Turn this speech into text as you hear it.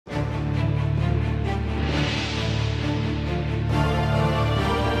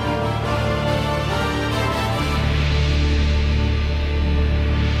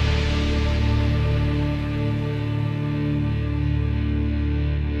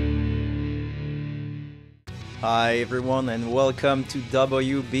Hi everyone and welcome to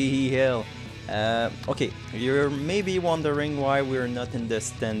Wbel. Okay, you're maybe wondering why we're not in the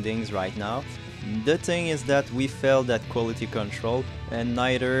standings right now. The thing is that we failed at quality control and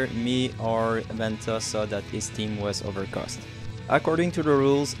neither me or Venta saw that his team was overcost. According to the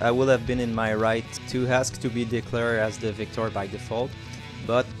rules, I would have been in my right to ask to be declared as the victor by default,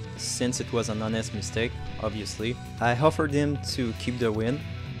 but since it was an honest mistake, obviously, I offered him to keep the win,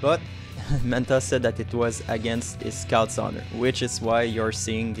 but Manta said that it was against his scout's honor, which is why you're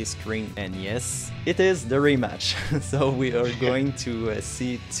seeing this screen, and yes, it is the rematch. So we are going to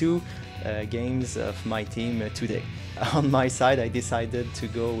see two games of my team today. On my side, I decided to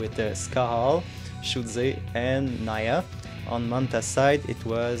go with Skahal, Shudze and Naya. On Manta's side, it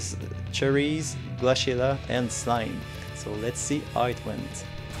was Cherries, Glaciela and Slime. So let's see how it went.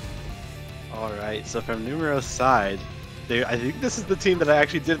 Alright, so from Numero's side, I think this is the team that I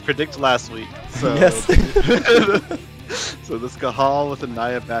actually did predict last week. So, yes. So this Kahal with a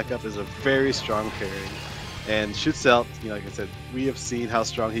Naya backup is a very strong pairing. And Schutzelt, like I said, we have seen how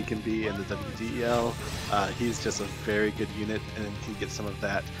strong he can be in the WDEL. He's just a very good unit and he gets some of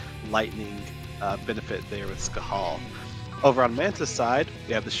that lightning benefit there with Skahal. Over on Manta's side,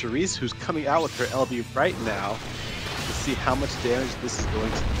 we have the Charisse who's coming out with her LB right now to see how much damage this is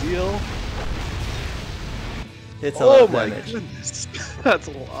going to deal. It's a lot of my damage. Goodness, that's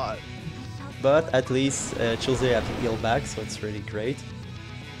a lot. But at least Chilze have to heal back, so it's really great.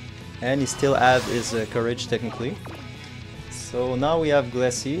 And he still have his courage technically. So now we have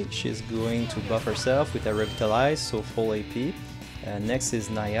Glacy. She's going to buff herself with a Revitalize, so full AP. Next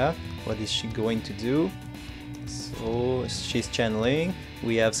is Naya. What is she going to do? So she's channeling.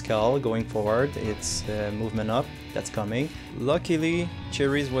 We have Skull going forward. It's movement up that's coming. Luckily,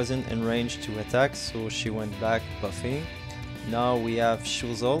 Cherries wasn't in range to attack, so she went back buffing. Now we have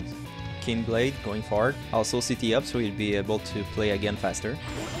Shuzold, King Blade going forward. Also CT up, so he'll be able to play again faster.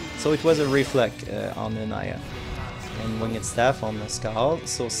 So it was a reflect on the Naya. And Winged Staff on the Skull.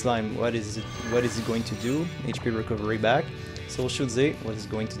 So Slime, what is he going to do? HP recovery back. So Shudze, what he's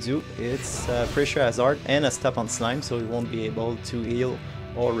going to do, it's Pressure Hazard and a step on Slime, so he won't be able to heal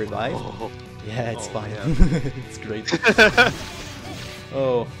or revive. Oh. Yeah, it's fine. Yeah. It's great.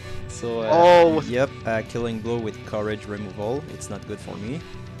 Oh, so yep, Killing Blow with Courage removal. It's not good for me.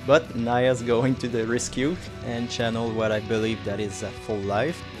 But Naya's going to the rescue and channel what I believe that is a full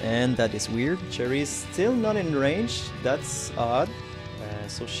life. And that is weird. Cherry is still not in range. That's odd.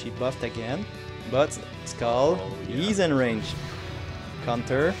 So she buffed again. But Skull, he's in range.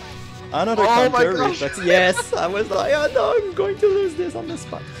 Counter. Another counter. But yes, I was like, oh no, I'm going to lose this on the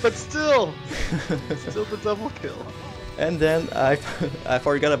spot. But still the double kill. And then I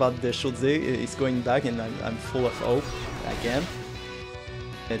forgot about the Shudze. It's going back and I'm full of hope again.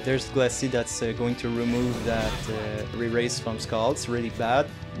 There's Glacy that's going to remove that re-raise from Skull. It's really bad.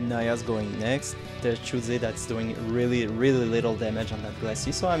 Naya's going next. There's Chudze that's doing really little damage on that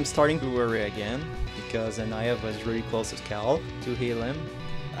Glacy. So I'm starting to worry again because Naya was really close to Skull to heal him.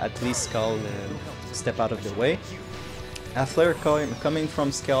 At least Skull step out of the way. A flare coming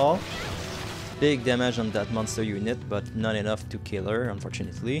from Skull. Big damage on that monster unit, but not enough to kill her,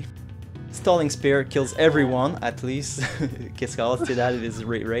 unfortunately. Stalling Spear kills everyone, at least Skull still had his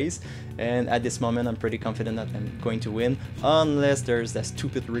raise, and at this moment I'm pretty confident that I'm going to win, unless there's that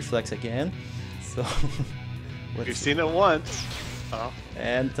stupid reflex again. So You've seen it once. Oh.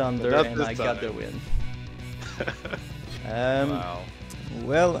 And Thunder, and I got the win. Wow.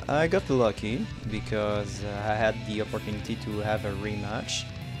 Well, I got lucky because I had the opportunity to have a rematch.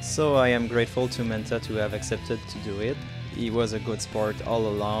 So I am grateful to Manta to have accepted to do it. He was a good sport all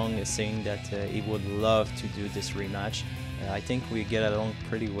along, saying that he would love to do this rematch. I think we get along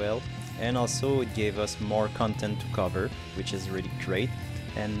pretty well, and also it gave us more content to cover, which is really great.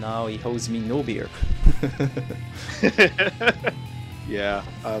 And now he owes me no beer. Yeah,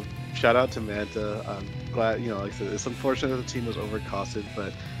 shout out to Manta. I'm glad, like I said, it's unfortunate the team was overcosted,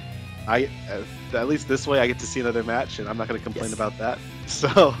 but at least this way I get to see another match, and I'm not going to complain about that.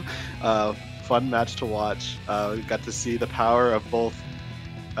 So, fun match to watch. We got to see the power of both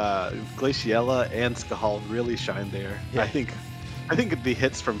Glaciela and Skahal really shine there. Yeah. I think the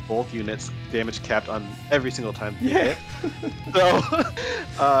hits from both units damage capped on every single time they hit. So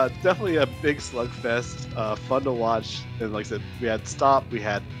definitely a big slugfest. Fun to watch. And like I said, we had stop, we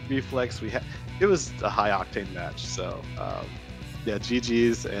had reflex, it was a high octane match. So yeah,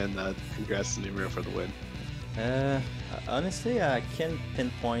 GG's and congrats to Numero for the win. Honestly, I can't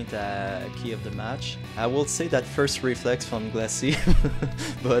pinpoint a key of the match. I will say that first reflex from Glacy,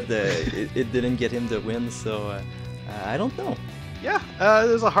 but it didn't get him the win, so I don't know. Yeah,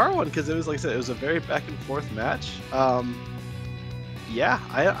 it was a hard one because it was, like I said, it was a very back and forth match. Yeah,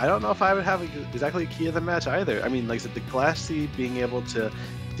 I don't know if I would have exactly a key of the match either. I mean, like I said, the Glassy being able to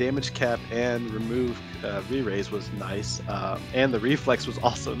damage cap and remove re-raise was nice, and the reflex was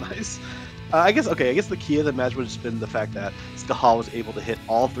also nice. I guess the key of the match would have just been the fact that Skahal was able to hit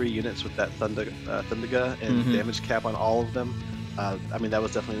all 3 units with that Thundaga and damage cap on all of them. I mean, that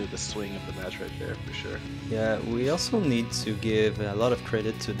was definitely the swing of the match right there, for sure. Yeah, we also need to give a lot of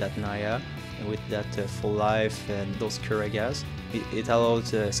credit to that Naya with that full life and those Kuragas. It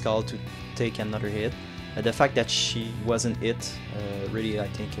allowed Skull to take another hit. The fact that she wasn't hit, really, I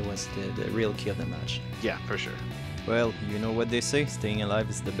think it was the real key of the match. Yeah, for sure. Well, you know what they say, staying alive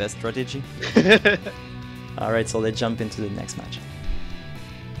is the best strategy. Alright, so let's jump into the next match.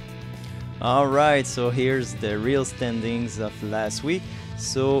 Alright, so here's the real standings of last week.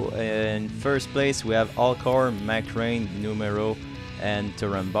 So in first place we have Alcor, Macrain, Numero, and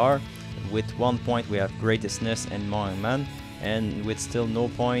Turambar. With 1 point we have Greatestness and Moangman, and with still no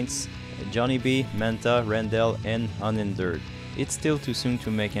points, Johnny B, Manta, Rendell, and Unhindered. It's still too soon to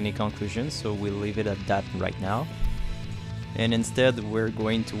make any conclusions, so we'll leave it at that right now. And instead we're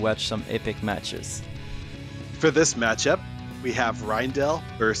going to watch some epic matches. For this matchup, we have Reindel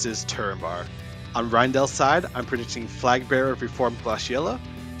versus Turambar. On Reindel's side, I'm predicting Flagbearer of Reformed Glaciella,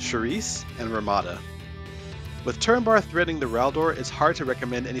 Charisse, and Ramada. With Turambar threatening the Raldor, it's hard to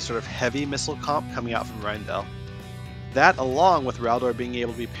recommend any sort of heavy missile comp coming out from Reindel. That, along with Raldor being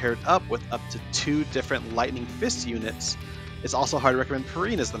able to be paired up with up to 2 different Lightning Fist units, it's also hard to recommend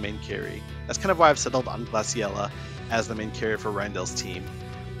Perrine as the main carry. That's kind of why I've settled on Glaciella as the main carrier for Reindel's team.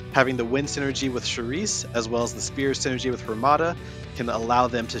 Having the wind synergy with Charisse, as well as the spear synergy with Ramada, can allow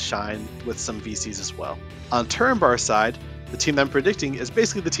them to shine with some VCs as well. On Turambar's side, the team that I'm predicting is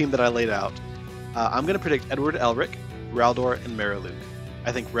basically the team that I laid out. I'm going to predict Edward Elric, Raldor, and Mariluk.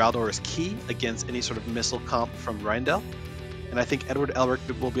 I think Raldor is key against any sort of missile comp from Reindel, and I think Edward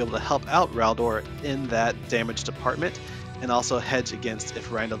Elric will be able to help out Raldor in that damage department, and also hedge against if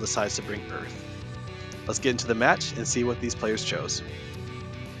Reindel decides to bring Earth. Let's get into the match and see what these players chose.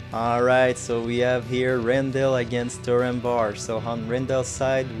 Alright, so we have here Rendell against Turambar. So on Rendel's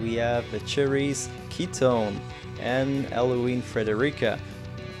side we have Cherries, Ketone, and Halloween Frederica.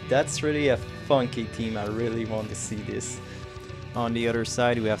 That's really a funky team, I really want to see this. On the other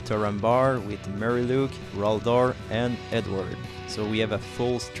side we have Turambar with Mariluk, Raldor, and Edward. So we have a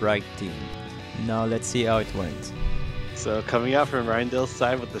full strike team. Now let's see how it went. So coming out from Reindel's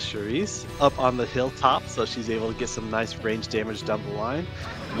side with the Charisse up on the hilltop, so she's able to get some nice range damage down the line.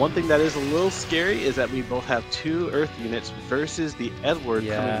 One thing that is a little scary is that we both have 2 Earth units versus the Edward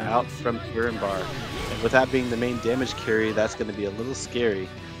coming out from Turambar. And with that being the main damage carry, that's going to be a little scary.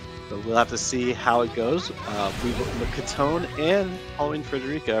 But we'll have to see how it goes. Ketone and Halloween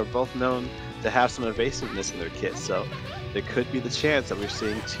Frederica are both known to have some evasiveness in their kit, so there could be the chance that we're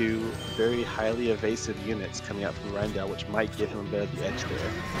seeing 2 very highly evasive units coming out from Reindel, which might give him a bit of the edge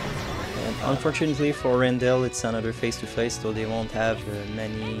there. And unfortunately for Rendell, it's another face-to-face, so they won't have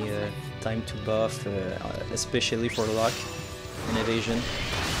many time to buff, especially for luck and evasion.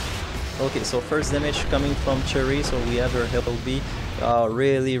 Okay, so first damage coming from Cherry, so we have her LB.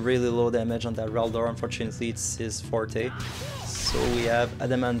 Really low damage on that Raldor, unfortunately it's his forte. So we have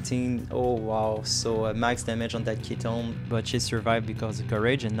Adamantine, oh wow, so max damage on that Ketone, but she survived because of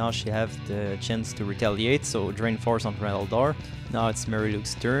Courage, and now she have the chance to retaliate, so Drain Force on Raldor. Now it's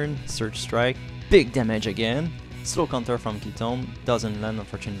Mariluk's turn, Surge Strike, big damage again. Slow counter from Ketone, doesn't land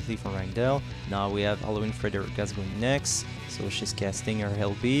unfortunately for Reindel. Now we have Halloween Frederica's going next, so she's casting her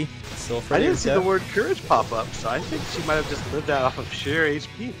LB. So I didn't see the word Courage pop up, so I think she might have just lived that off of sheer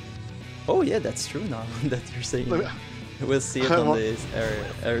HP. Oh yeah, that's true now that you're saying that. We'll see it on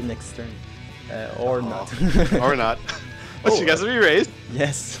our next turn. Or not. Or not. But she got to be raised.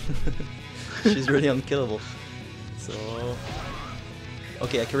 Yes. She's really unkillable. So...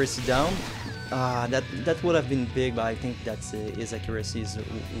 Okay, accuracy down. That would have been big, but I think that's his accuracy is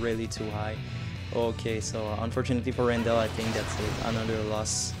really too high. Okay, so unfortunately for Rendell, I think that's another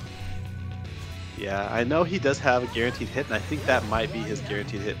loss. Yeah, I know he does have a guaranteed hit, and I think that might be his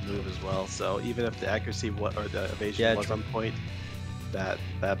guaranteed hit move as well. So even if the accuracy or the evasion was on point, that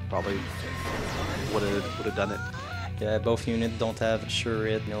probably would have done it. Yeah, both units don't have sure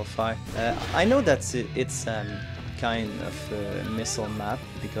hit, nullify. I know that it's kind of missile map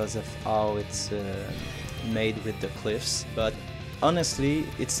because of how it's made with the cliffs, but honestly,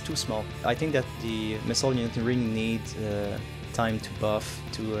 it's too small. I think that the missile unit really needs time to buff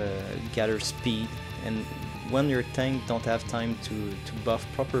to gather speed, and when your tank don't have time to buff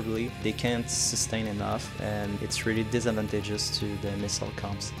properly, they can't sustain enough, and it's really disadvantageous to the missile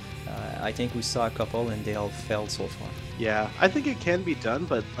comps. I think we saw a couple and they all failed so far. Yeah, I think it can be done,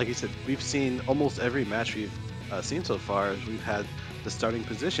 but like you said, we've seen almost every match we've seen so far. We've had the starting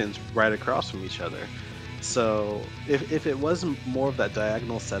positions right across from each other. So if it was more of that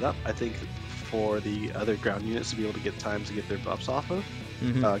diagonal setup, I think for the other ground units to be able to get time to get their buffs off of,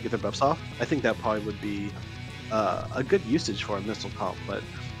 I think that probably would be a good usage for a missile comp. But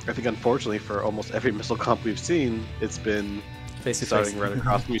I think unfortunately for almost every missile comp we've seen, it's been starting right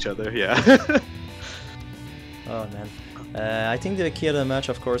across from each other. Yeah. Oh man. I think the key of the match,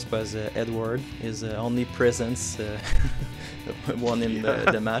 of course, was Edward. His only presence won in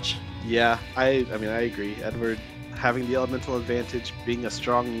the match. Yeah, I mean, I agree. Edward having the elemental advantage, being a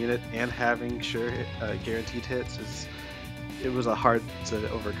strong unit, and having guaranteed hits it was a hard to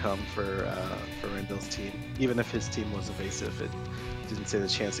overcome for Randel's team. Even if his team was evasive, it didn't stand a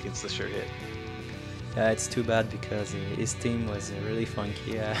chance against the sure hit. Yeah, it's too bad because his team was really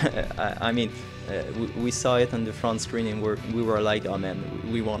funky. I mean, we saw it on the front screen and we were like, oh man,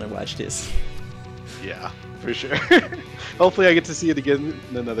 we want to watch this. Yeah, for sure. Hopefully I get to see it again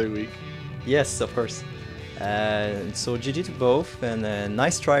in another week. Yes, of course. So GG to both, and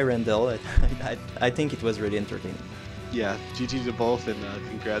nice try, Randall. I think it was really entertaining. Yeah, GG to both, and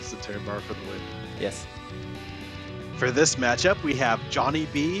congrats to Terramar for the win. Yes. For this matchup, we have Johnny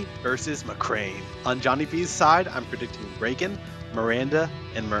B versus McCrane. On Johnny B's side, I'm predicting Reagan, Miranda,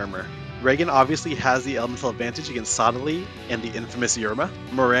 and Murmur. Reagan obviously has the elemental advantage against Sodali and the infamous Yerma.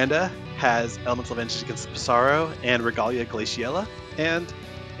 Miranda has elemental advantage against Pissarro and Regalia Glaciella, and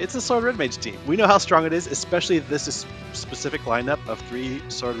it's a Sword Red Mage team. We know how strong it is, especially this specific lineup of 3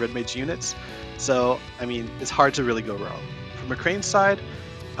 Sword Red Mage units. So, I mean, it's hard to really go wrong. For McCrane's side,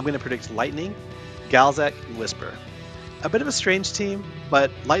 I'm going to predict Lightning, Galzak, and Whisper. A bit of a strange team,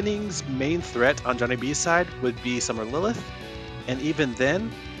 but Lightning's main threat on Johnny B's side would be Summer Lilith, and even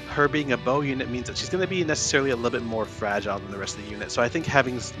then, her being a bow unit means that she's going to be necessarily a little bit more fragile than the rest of the unit, so I think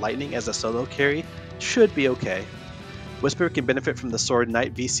having Lightning as a solo carry should be okay. Whisper can benefit from the Sword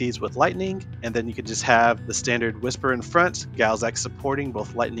Knight VCs with Lightning, and then you can just have the standard Whisper in front, Galzak supporting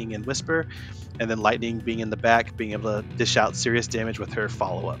both Lightning and Whisper, and then Lightning being in the back, being able to dish out serious damage with her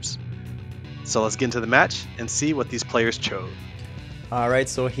follow-ups. So let's get into the match and see what these players chose. Alright,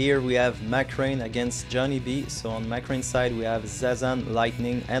 so here we have McCrane against Johnny B. So on McCrane's side we have Zazan,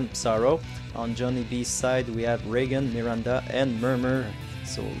 Lightning, and Pissarro. On Johnny B's side we have Reagan, Miranda, and Murmur.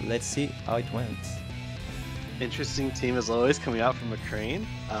 So let's see how it went. Interesting team as always coming out from McCrane.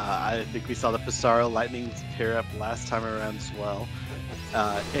 I think we saw the Pissarro Lightning pair up last time around as well.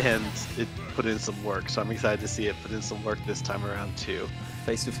 And it put in some work, so I'm excited to see it put in some work this time around too.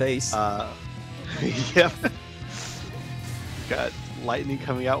 Face to face. Yep. Got Lightning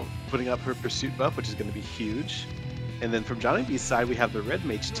coming out, putting up her pursuit buff, which is going to be huge. And then from Johnny B's side, we have the Red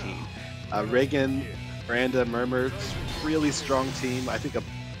Mage team. Reagan, Miranda, Murmur, really strong team. I think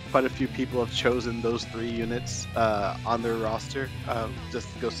quite a few people have chosen those 3 units on their roster. Just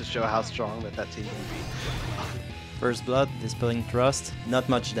goes to show how strong that team can be. First Blood, Dispelling Trust, not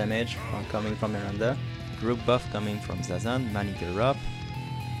much damage coming from Miranda. Group buff coming from Zazan, Man-Eater up.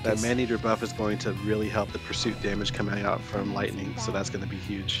 That Man-Eater buff is going to really help the pursuit damage coming out from Lightning, so that's going to be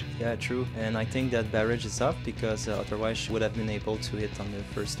huge. Yeah, true. And I think that barrage is up because otherwise she would have been able to hit on the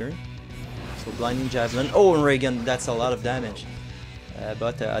first turn. So Blinding Javelin. Oh, Reagan, that's a lot of damage.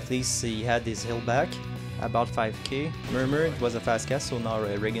 But at least he had his heal back, about 5k. Murmur, it was a fast cast, so now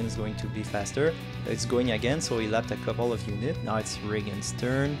Reagan is going to be faster. It's going again, so he lapped a couple of units. Now it's Reagan's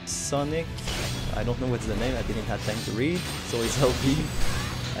turn. Sonic, I don't know what's the name, I didn't have time to read, so it's LB.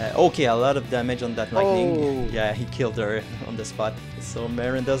 Okay, a lot of damage on that Lightning. Oh. Yeah, he killed her on the spot. So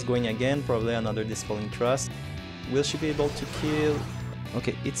Miranda's going again, probably another Dispelling Trust. Will she be able to kill?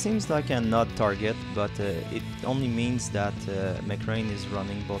 Okay, it seems like a not target, but it only means that McCrane is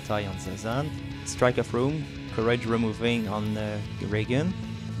running both eye on Zazan. Strike of Room, Courage removing on Reagan.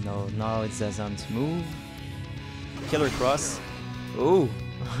 No, now it's Zazan's move. Killer Cross. Oh!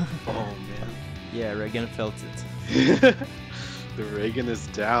 Oh man. Yeah, Reagan felt it. The Reagan is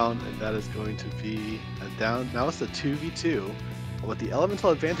down, and that is going to be a down. Now it's a 2v2 with the elemental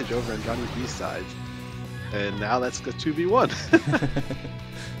advantage over on Johnny B's side. And now that's a 2v1.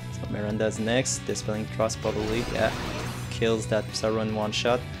 So Miranda's next, Dispelling Trust probably, yeah. Kills that Pissarro in one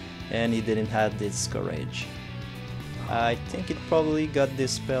shot, and he didn't have this Courage. I think it probably got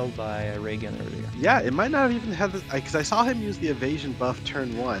dispelled by Reagan earlier. Yeah, it might not have even had this, because I saw him use the evasion buff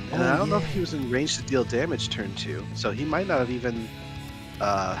turn 1, and I don't know if he was in range to deal damage turn 2, so he might not have even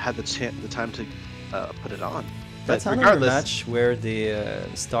had the time to put it on. That's But another regardless, match where they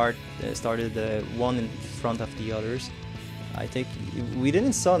started one in front of the others. I think we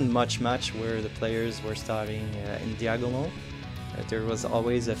didn't saw much match where the players were starting in diagonal. There was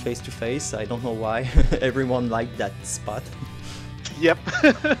always a face-to-face. I don't know why. Everyone liked that spot. yep.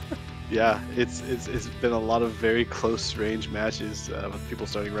 Yeah, it's been a lot of very close range matches with people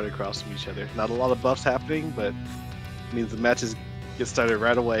starting right across from each other. Not a lot of buffs happening, but it means the matches get started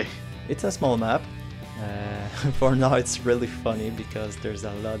right away. It's a small map. For now, it's really funny because there's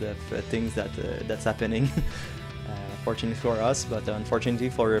a lot of things that's happening. Fortunately for us, but unfortunately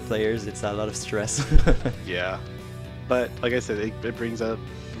for our players, it's a lot of stress. Yeah, but like I said, it brings up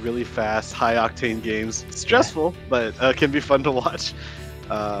really fast, high-octane games. Stressful, but can be fun to watch.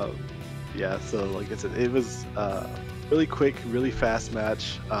 Yeah, so like I said, it was really quick, really fast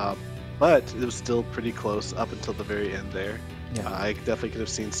match, but it was still pretty close up until the very end there. Yeah. I definitely could have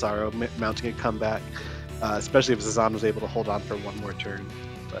seen Saro mounting a comeback, especially if Zazan was able to hold on for one more turn.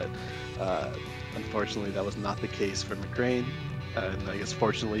 But unfortunately, that was not the case for McCrane, and I guess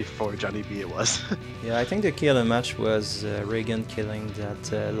fortunately for Johnny B, it was. Yeah, I think the key of the match was Reagan killing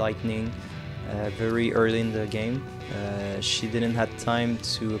that lightning very early in the game. She didn't have time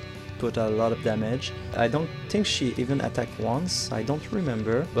to put a lot of damage. I don't think she even attacked once, I don't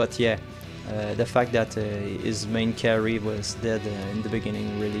remember. But yeah, the fact that his main carry was dead in the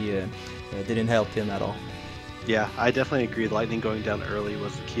beginning really didn't help him at all. Yeah, I definitely agree. Lightning going down early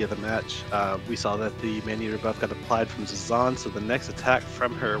was the key of the match. We saw that the man-eater buff got applied from Zazan, so the next attack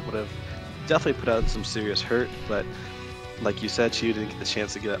from her would have definitely put out some serious hurt, but like you said, she didn't get the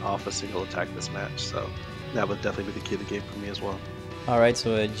chance to get off a single attack this match, so that would definitely be the key of the game for me as well. Alright,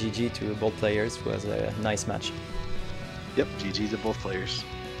 so GG to both players. It was a nice match. Yep, GG to both players.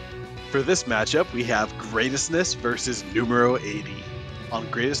 For this matchup, we have Greatestness versus Numero 80. On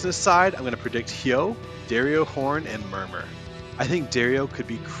Greatestness side, I'm going to predict Hyo, Dario Horn, and Murmur. I think Dario could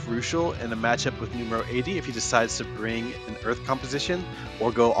be crucial in a matchup with Numero 80 if he decides to bring an Earth composition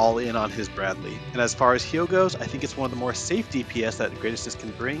or go all in on his Bradley. And as far as Hyo goes, I think it's one of the more safe DPS that Greatestness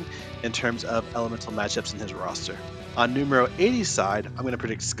can bring in terms of elemental matchups in his roster. On Numero 80's side, I'm going to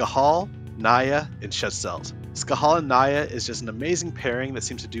predict Skahal, Naya, and Shutzelt. Skahal and Naya is just an amazing pairing that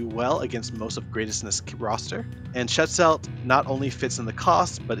seems to do well against most of Greatestness roster. And Shutzelt not only fits in the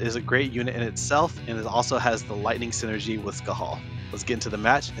cost, but is a great unit in itself, and it also has the lightning synergy with Skahal. Let's get into the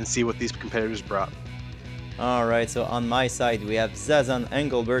match and see what these competitors brought. Alright, so on my side we have Zazan,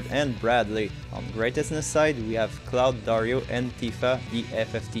 Engelbert, and Bradley. On Greatestness side we have Cloud, Dario, and Tifa, the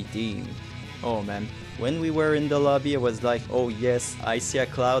FFT team. Oh man, when we were in the lobby I was like, oh yes, I see a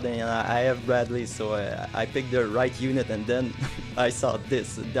Cloud and I have Bradley, so I picked the right unit, and then I saw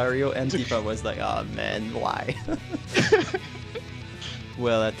this, Dario and Tifa. Was like, oh man, why?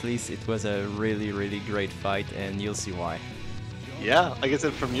 Well, at least it was a really great fight, and you'll see why. Yeah, like I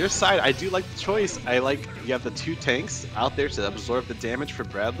said, from your side, I do like the choice. I like you have the two tanks out there to absorb the damage for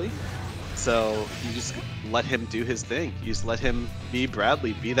Bradley. So you just let him do his thing. You just let him be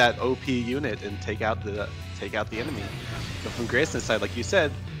Bradley, be that OP unit, and take out the enemy. But from Grayson's side, like you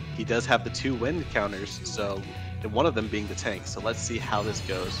said, he does have the two wind counters, so and one of them being the tank. So let's see how this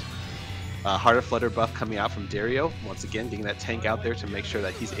goes. Heart of Flutter buff coming out from Dario, once again getting that tank out there to make sure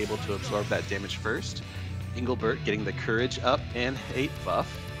that he's able to absorb that damage first. Engelbert getting the Courage up and Hate buff.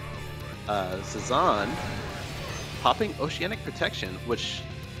 Zazan popping Oceanic Protection, which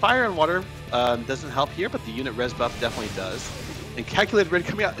Fire and Water doesn't help here, but the unit res buff definitely does. And Calculated Red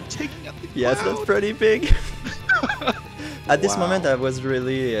coming out and taking out the Yes, Cloud. that's pretty big. At this Wow. moment I was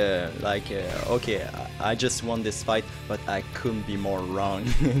really okay, I just won this fight, but I couldn't be more wrong.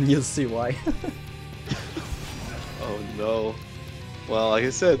 And you'll see why. Oh no. Well, like I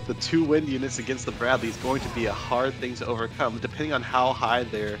said, the two wind units against the Bradley is going to be a hard thing to overcome, depending on how high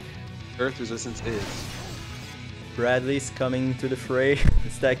their earth resistance is. Bradley's coming to the fray,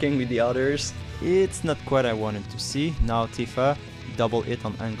 stacking with the others. It's not quite I wanted to see. Now Tifa, double hit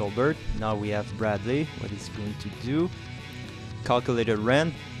on Engelbert. Now we have Bradley, what he's going to do. Calculated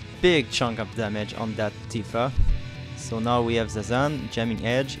Ren, big chunk of damage on that Tifa. So now we have Zazan, jamming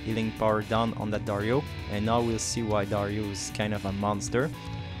edge, healing power down on that Dario. And now we'll see why Dario is kind of a monster.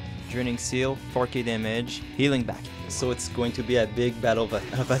 Draining Seal, 4k damage, healing back. So it's going to be a big battle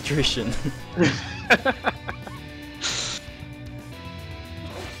of attrition.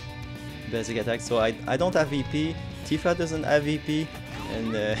 Basic attack, so I don't have VP, Tifa doesn't have VP,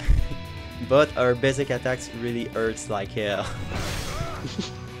 and but our basic attacks really hurts like hell.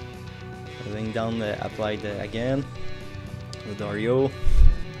 Laying down, applied again. Dario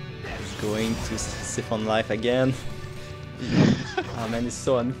is going to siphon life again. Oh man, it's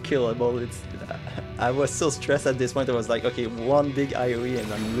so unkillable. It's I was so stressed at this point. I was like, okay, one big IOE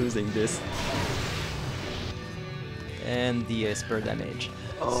and I'm losing this. And the Esper damage.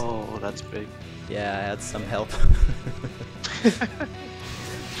 Oh, that's big. Yeah, I had some help.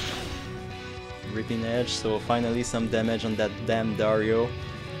 Ripping Edge, so finally some damage on that damn Dario.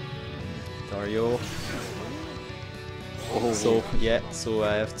 Oh. So yeah, so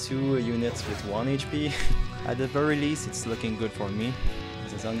I have 2 units with 1 HP. At the very least, it's looking good for me.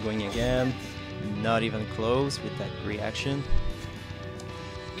 This is ongoing again. Not even close with that reaction.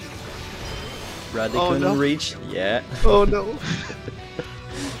 Bradley couldn't reach. Yeah. Oh no.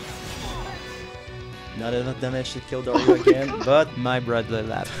 Not enough damage to kill Dario again, but my Bradley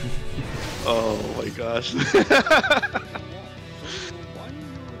lap. Oh my gosh.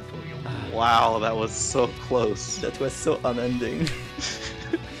 Wow, that was so close. That was so unending.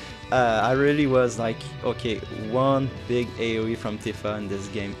 I really was like, okay, one big AoE from Tifa and this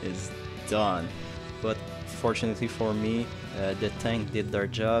game is done. But fortunately for me, the tank did their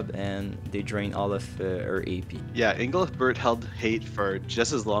job and they drained all of her AP. Yeah, Engelbert held hate for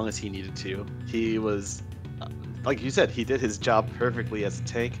just as long as he needed to. He was, like you said, he did his job perfectly as a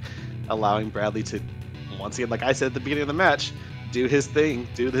tank, allowing Bradley to, once again, like I said at the beginning of the match, do his thing,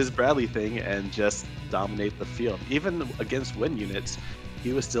 do his Bradley thing, and just dominate the field. Even against win units,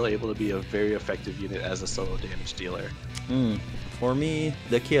 he was still able to be a very effective unit as a solo damage dealer. For me,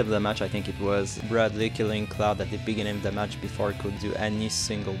 the key of the match, I think it was Bradley killing Cloud at the beginning of the match before he could do any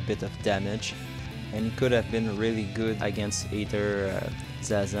single bit of damage. And he could have been really good against either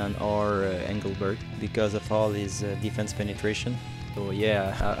Zazan or Engelbert because of all his defense penetration. So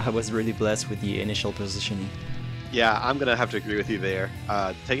yeah, I was really blessed with the initial positioning. Yeah, I'm going to have to agree with you there.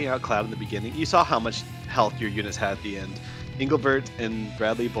 Taking out Cloud in the beginning, you saw how much health your units had at the end. Engelbert and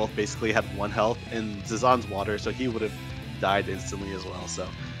Bradley both basically had 1 health in Zazan's water, so he would have died instantly as well. So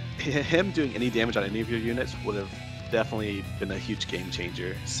him doing any damage on any of your units would have definitely been a huge game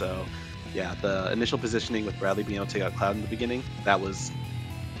changer. So yeah, the initial positioning with Bradley being able to take out Cloud in the beginning, that was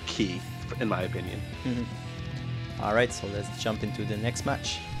key, in my opinion. Alright, so let's jump into the next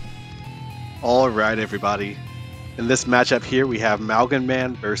match. Alright, everybody. In this matchup here, we have Malgan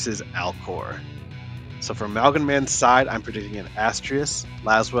Man versus Alcor. So for Malgan Man's side, I'm predicting an Astrius,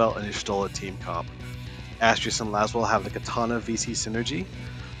 Laswell, and Ishtola team comp. Astrius and Laswell have the Katana VC synergy.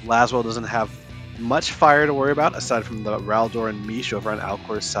 Laswell doesn't have much fire to worry about aside from the Raldor and Mish over on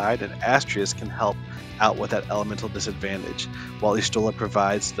Alcor's side, and Astrius can help out with that elemental disadvantage, while Ishtola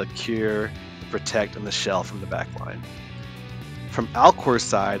provides the Cure, the Protect, and the Shell from the backline. From Alcor's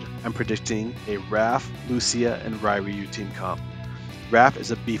side, I'm predicting a Raph, Lucia, and Ryryu team comp. Raph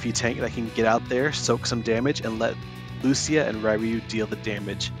is a beefy tank that can get out there, soak some damage, and let Lucia and Ryryu deal the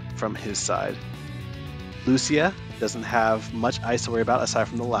damage from his side. Lucia doesn't have much ice to worry about aside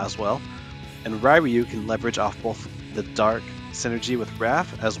from the Laswell, and Ryryu can leverage off both the Dark synergy with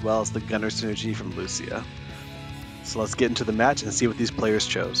Raph as well as the Gunner synergy from Lucia. So let's get into the match and see what these players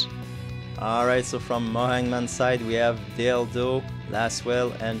chose. Alright, so from Mohangman's side we have Dealdo,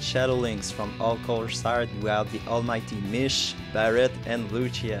 Laswell, and Shadowlings. From Alcor's side we have the almighty Mish, Barret, and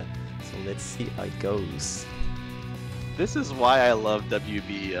Lucia. So let's see how it goes. This is why I love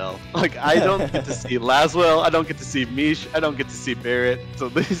WBEL. Like, I don't get to see Laswell, I don't get to see Mish, I don't get to see Barret. So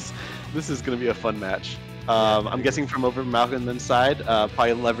this is going to be a fun match. I'm guessing from over Malcolm's side,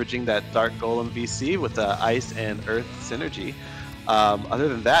 probably leveraging that Dark Golem VC with the Ice and Earth synergy. Other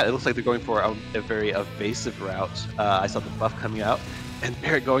than that, it looks like they're going for a very evasive route. I saw the buff coming out, and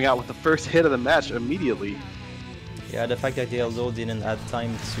Barret going out with the first hit of the match immediately. Yeah, the fact that Dealdo didn't have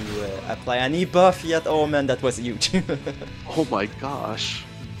time to apply any buff yet, oh man, that was huge. Oh my gosh.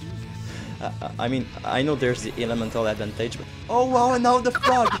 I mean, I know there's the elemental advantage, but... Oh wow, and now the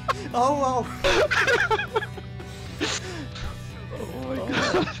frog! Oh wow! Oh my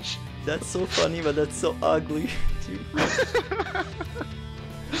gosh. That's so funny, but that's so ugly, too.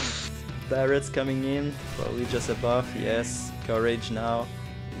 Barret's coming in, probably just a buff, yes. Courage now.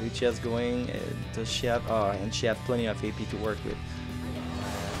 Lucia's going, does she have... Oh, and she has plenty of AP to work with.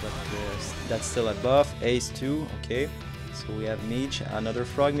 But that's still a buff. Ace 2, okay. So we have Meech, another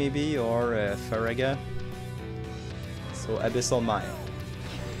frog maybe, or Farraga. So Abyssal Mine.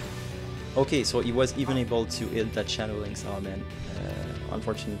 Okay, so he was even able to hit that Shadowlings. Oh man,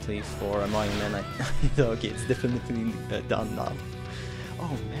 unfortunately for Mohangman, okay, it's definitely done now.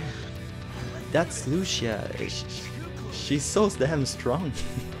 Oh man, that's Lucia. She's so damn strong.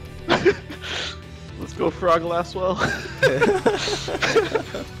 Let's go Frog Laswell.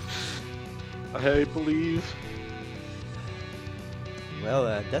 I believe. Well,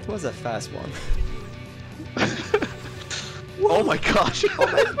 that was a fast one. Oh my gosh! How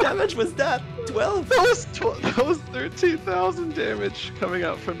much damage was that? 12? That was 13,000 damage coming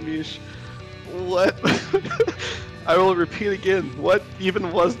out from Mish. What? I will repeat again. What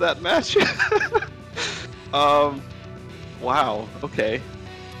even was that match? Wow. Okay.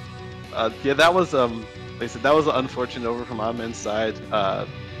 Yeah, that was like I said, that was an unfortunate over from Amen's side.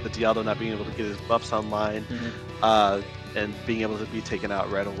 The Diallo not being able to get his buffs online, and being able to be taken out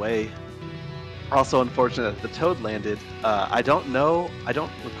right away. Also unfortunate that the Toad landed. I don't know. I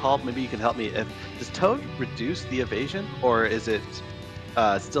don't recall. Maybe you can help me. Does Toad reduce the evasion, or is it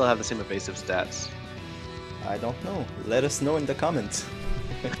still have the same evasive stats? I don't know. Let us know in the comments.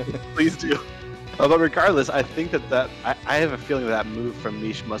 Please do. But regardless, I think that I have a feeling that move from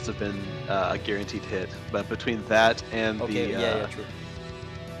Mish must have been a guaranteed hit. But between that and True.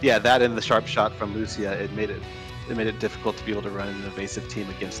 Yeah, that and the sharp shot from Lucia, it made it difficult to be able to run an evasive team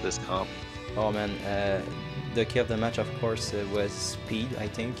against this comp. Oh man, the key of the match, of course, was speed. I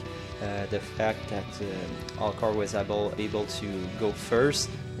think the fact that Alcor was able to go first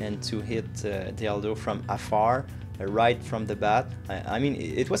and to hit Diallo from afar, right from the bat. I mean,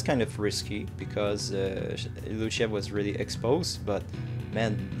 it was kind of risky because Lucia was really exposed, but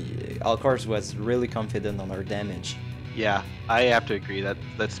man, Alcor was really confident on her damage. Yeah, I have to agree that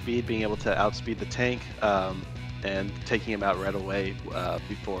speed, being able to outspeed the tank, and taking him out right away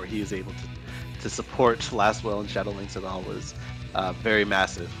before he is able to support Lastwell and Shadow Lynx at all was very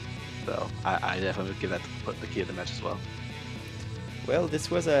massive. So I definitely would give that the key of the match as well. Well, this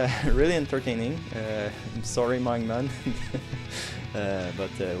was really entertaining. I'm sorry, Mangman.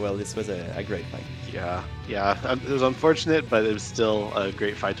 But well, this was a great fight. Yeah, it was unfortunate, but it was still a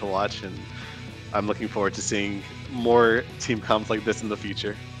great fight to watch, and I'm looking forward to seeing more team comps like this in the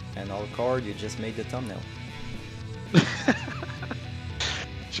future. And Alcor, you just made the thumbnail.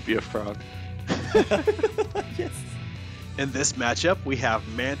 Should be a frog. Yes. In this matchup, we have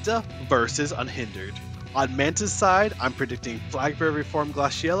Manta versus Unhindered. On Manta's side, I'm predicting Flagbear Reformed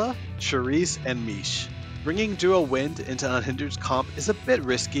Glaciella, Charisse, and Mish. Bringing Duo Wind into Unhindered's comp is a bit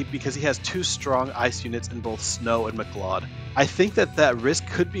risky because he has two strong ice units in both Snow and McLeod. I think that risk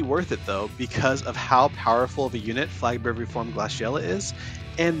could be worth it though because of how powerful of a unit Flagbear Reformed Glaciella is,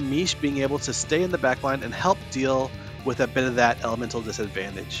 and Mish being able to stay in the backline and help deal with a bit of that elemental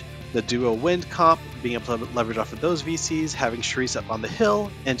disadvantage. The Duo Wind comp, being able to leverage off of those VCs, having Charisse up on the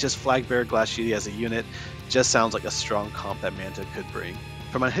hill, and just Flagbear Glaciella as a unit just sounds like a strong comp that Manta could bring.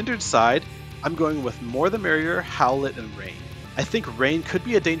 From Unhindered's side, I'm going with More the Merrier, Howlet, and Rain. I think Rain could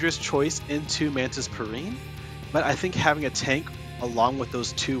be a dangerous choice into Manta's Perrine, but I think having a tank along with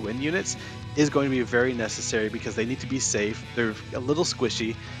those two wind units is going to be very necessary because they need to be safe, they're a little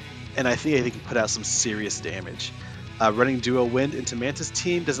squishy, and I think they can put out some serious damage. Running Duo Wind into Manta's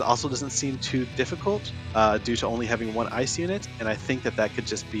team also doesn't seem too difficult due to only having one ice unit, and I think that could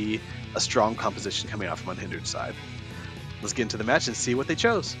just be a strong composition coming out from Unhindered's side. Let's get into the match and see what they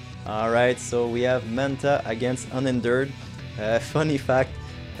chose. Alright, so we have Manta against Unhindered. Funny fact,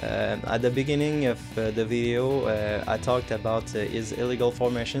 at the beginning of the video, I talked about his illegal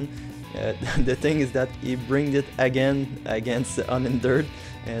formation. The thing is that he bring it again against Unhindered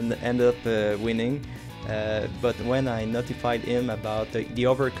and end up winning. But when I notified him about the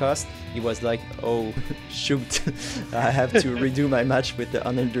overcost, he was like, oh shoot, I have to redo my match with the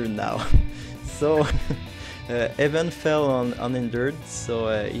Unhindered now. So Evan fell on Unhindered,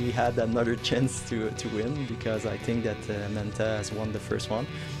 so he had another chance to win because I think that Manta has won the first one.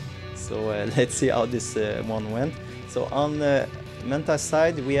 So let's see how this one went. So on Manta's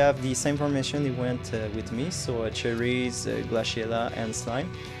side, we have the same formation he went with me, so Charisse, Glaciella, and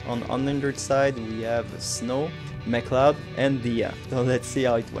Slime. On Unhindered's side, we have Snow, McLeod, and Dia. So let's see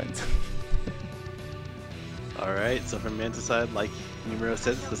how it went. Alright, so from Manta's side, like Numero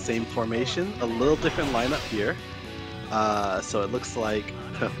said, it's the same formation, a little different lineup here. So it looks like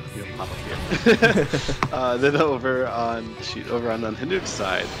you'll pop up here. Then over on Unhindered's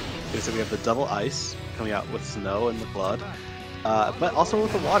side, so we have the double ice coming out with Snow and McLeod, but also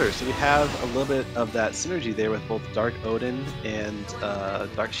with the water. So we have a little bit of that synergy there with both Dark Odin and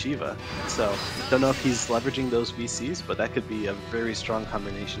Dark Shiva. So don't know if he's leveraging those VCs, but that could be a very strong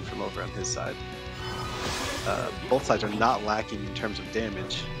combination from over on his side. Both sides are not lacking in terms of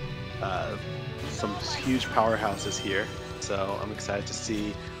damage. Some huge powerhouses here, so I'm excited to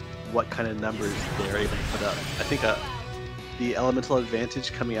see what kind of numbers they're able to put up. I think the elemental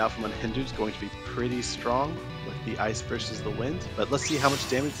advantage coming out from Unhindered is going to be pretty strong with the ice versus the wind, but let's see how much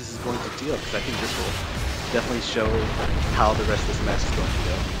damage this is going to deal, because I think this will definitely show how the rest of this match is going to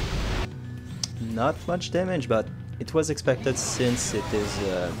go. Not much damage, but it was expected since it is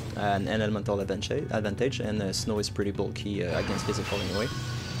an elemental advantage, and Snow is pretty bulky against physical anyway.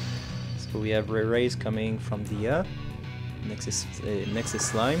 So we have Raise coming from the next is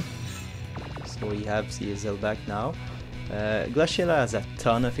Slime. So we have the Zelback now. Glaciela has a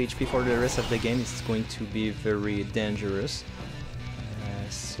ton of HP for the rest of the game. It's going to be very dangerous.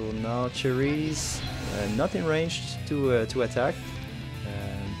 So now Cherries, not in range to attack.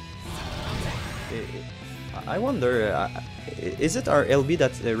 I wonder, is it our LB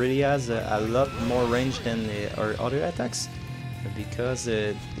that really has a lot more range than our other attacks? Because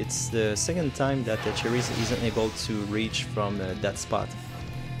it's the second time that Cherries isn't able to reach from that spot.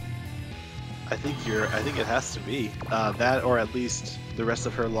 I think it has to be that, or at least the rest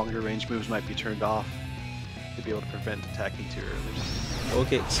of her longer range moves might be turned off to be able to prevent attacking too early.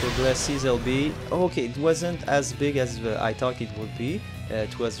 Okay, so Glacie's LB. Oh, okay, it wasn't as big as I thought it would be.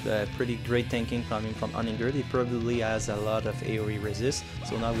 It was pretty great tanking coming from Unhindered. He probably has a lot of AoE resist.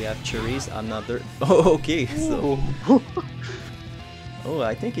 So now we have Cherries, another. Oh, okay. So. Oh,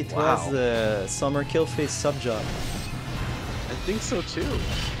 I think it was the Summer Killface sub job. I think so too.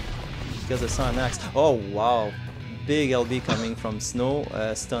 Because I saw an axe. Oh wow, big LB coming from Snow,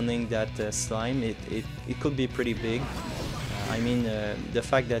 stunning that Slime. It could be pretty big. I mean, the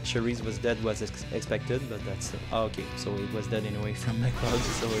fact that Cherries was dead was expected, but that's okay. So it was dead anyway from my clouds.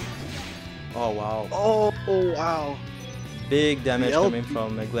 So oh wow. Oh wow. Big damage coming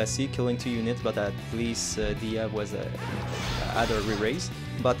from Glacie, killing 2 units, but at least Dia was had a re-raise.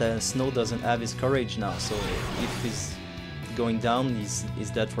 But Snow doesn't have his courage now, so if he's going down,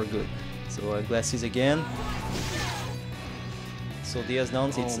 he's dead for good. So Glacie's again. So Dia's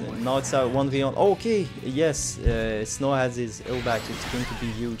down. Now it's a 1v1. Okay, yes, Snow has his ult back. It's going to be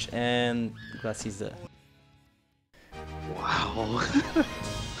huge, and Glacie's there. Wow.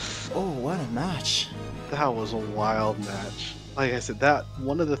 Oh, what a match! That was a wild match. Like I said, that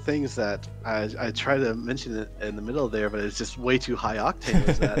one of the things that I try to mention it in the middle there, but it's just way too high octane.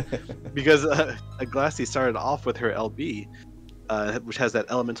 Was that because Glacie started off with her LB, which has that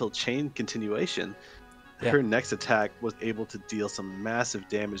elemental chain continuation. Yeah. Her next attack was able to deal some massive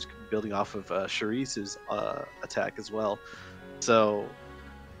damage, building off of Cherie's attack as well. So,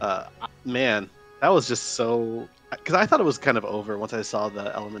 man, that was just so. Because I thought it was kind of over once I saw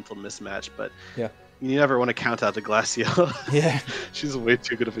the elemental mismatch, but yeah. You never want to count out the Glaciela. Yeah. She's way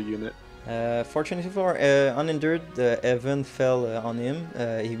too good of a unit. Fortunately for Unhindered, Evan fell on him.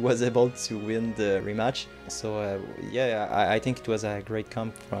 He was able to win the rematch. So yeah, I think it was a great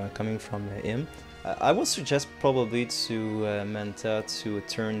comp coming from him. I would suggest probably to Manta to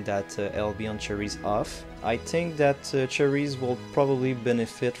turn that LB on Cherries off. I think that Cherries will probably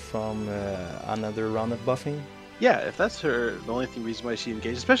benefit from another round of buffing. Yeah, if that's the only reason why she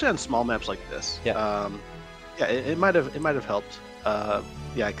engaged, especially on small maps like this. Yeah. Yeah, it might have helped.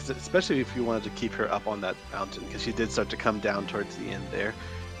 Yeah, because especially if you wanted to keep her up on that mountain, because she did start to come down towards the end there.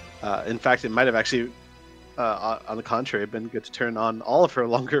 In fact, it might have actually, on the contrary, been good to turn on all of her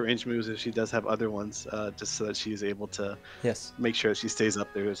longer range moves if she does have other ones, just so that she's able to make sure she stays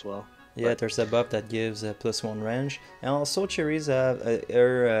up there as well. Yeah, there's a buff that gives +1 range, and also Cherries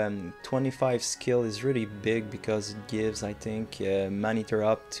her 25 skill is really big because it gives, I think, man-eater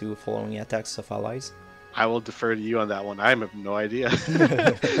up to following attacks of allies. I will defer to you on that one. I have no idea,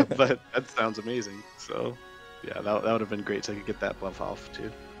 but that sounds amazing. So, yeah, that would have been great to get that buff off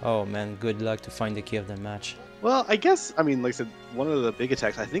too. Oh man, good luck to find the key of the match. Well, I guess, I mean, like I said, one of the big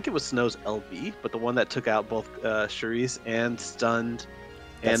attacks, I think it was Snow's LB, but the one that took out both Cherries and stunned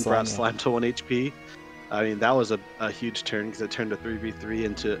and brought Slime to 1 HP. I mean, that was a huge turn because it turned a 3v3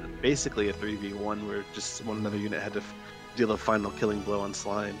 into basically a 3v1 where just one other unit had to deal a final killing blow on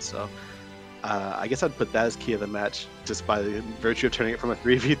Slime. So I guess I'd put that as key of the match just by the virtue of turning it from a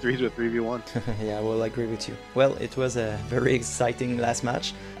 3v3 to a 3v1. Yeah, I will agree with you. Well, it was a very exciting last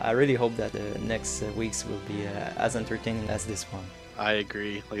match. I really hope that the next weeks will be as entertaining as this one. I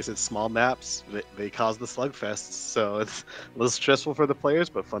agree. Like I said, small maps, they cause the slugfests, so it's a little stressful for the players,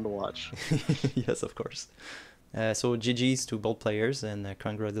 but fun to watch. Yes, of course. So GG's to both players, and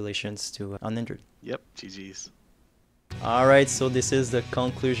congratulations to Unhindered. Yep, GG's. Alright, so this is the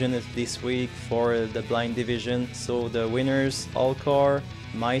conclusion of this week for the blind division. So the winners, Alcor,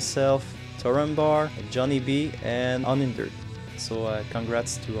 myself, Torumbar, Johnny B, and Unhindered. So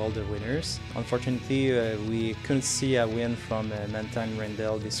congrats to all the winners. Unfortunately, we couldn't see a win from Manta and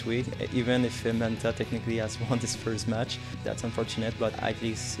Rendell this week, even if Manta technically has won his first match. That's unfortunate, but at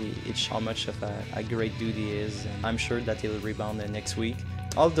least it shows how much of a great dude he is. And I'm sure that he'll rebound next week.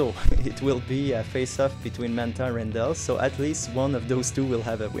 Although it will be a face-off between Manta and Rendell, so at least one of those two will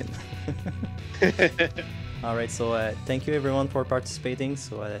have a win. All right, so thank you everyone for participating.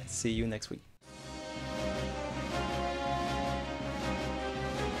 So see you next week.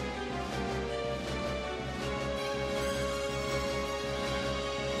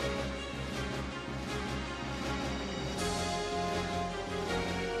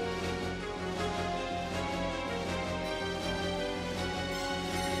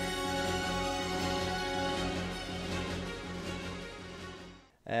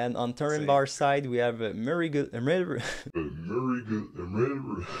 And on Turin Bar side, we have Mary Luke,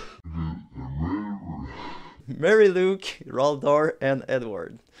 Raldor, and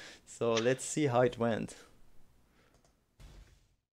Edward. So let's see how it went.